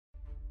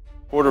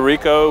Puerto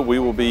Rico, we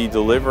will be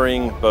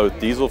delivering both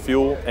diesel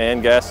fuel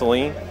and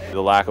gasoline.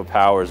 The lack of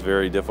power is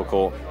very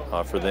difficult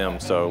for them,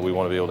 so we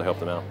want to be able to help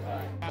them out.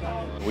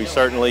 We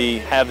certainly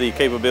have the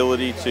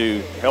capability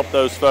to help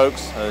those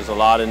folks. There's a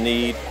lot of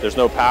need. There's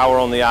no power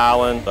on the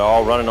island. They're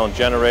all running on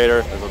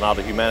generator. There's a lot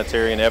of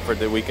humanitarian effort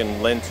that we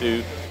can lend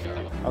to.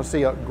 I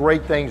see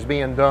great things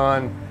being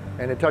done,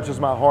 and it touches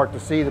my heart to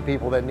see the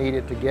people that need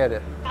it to get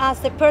it.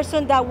 As a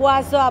person that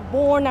was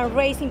born and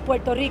raised in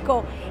Puerto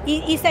Rico,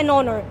 it's an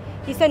honor.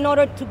 It's an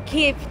honor to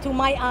give to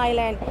my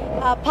island,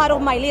 part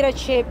of my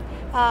leadership,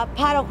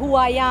 part of who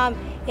I am.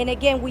 And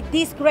again, with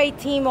this great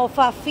team of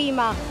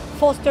FEMA,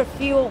 Foster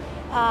Fuel,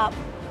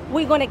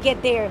 we're gonna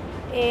get there,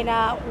 and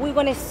we're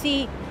gonna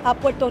see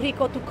Puerto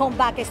Rico to come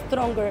back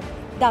stronger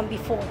than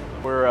before.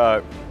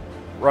 We're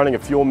running a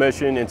fuel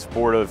mission in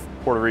support of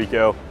Puerto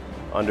Rico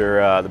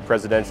under the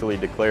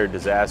presidentially declared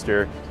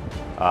disaster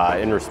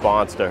in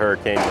response to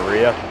Hurricane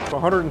Maria.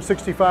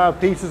 165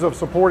 pieces of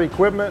support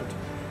equipment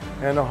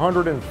and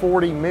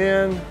 140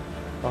 men,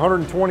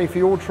 120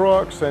 fuel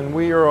trucks, and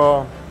we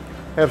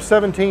have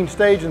 17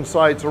 staging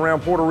sites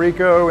around Puerto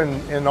Rico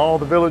and in all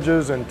the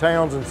villages and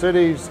towns and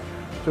cities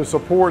to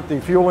support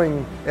the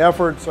fueling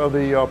efforts of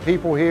the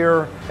people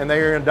here, and they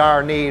are in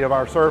dire need of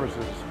our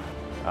services.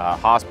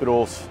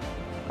 Hospitals,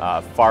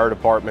 fire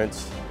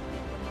departments,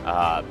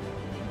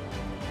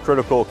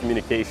 critical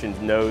communications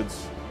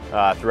nodes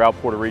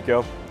throughout Puerto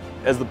Rico.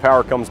 As the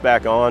power comes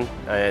back on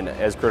and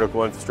as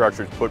critical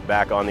infrastructure is put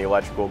back on the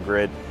electrical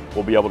grid,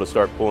 we'll be able to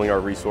start pulling our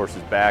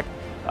resources back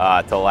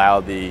to allow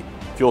the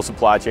fuel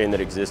supply chain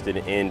that existed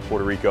in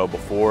Puerto Rico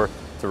before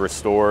to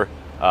restore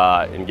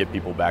and get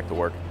people back to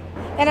work.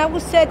 And I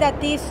would say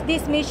that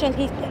this mission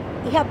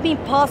has been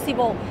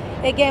possible,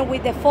 again,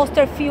 with the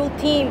Foster Fuel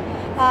team,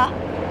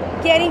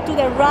 getting to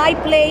the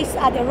right place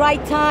at the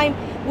right time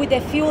with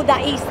the fuel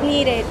that is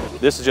needed.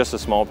 This is just a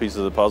small piece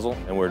of the puzzle,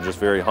 and we're just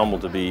very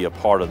humbled to be a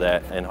part of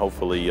that and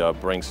hopefully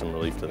bring some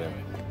relief to them.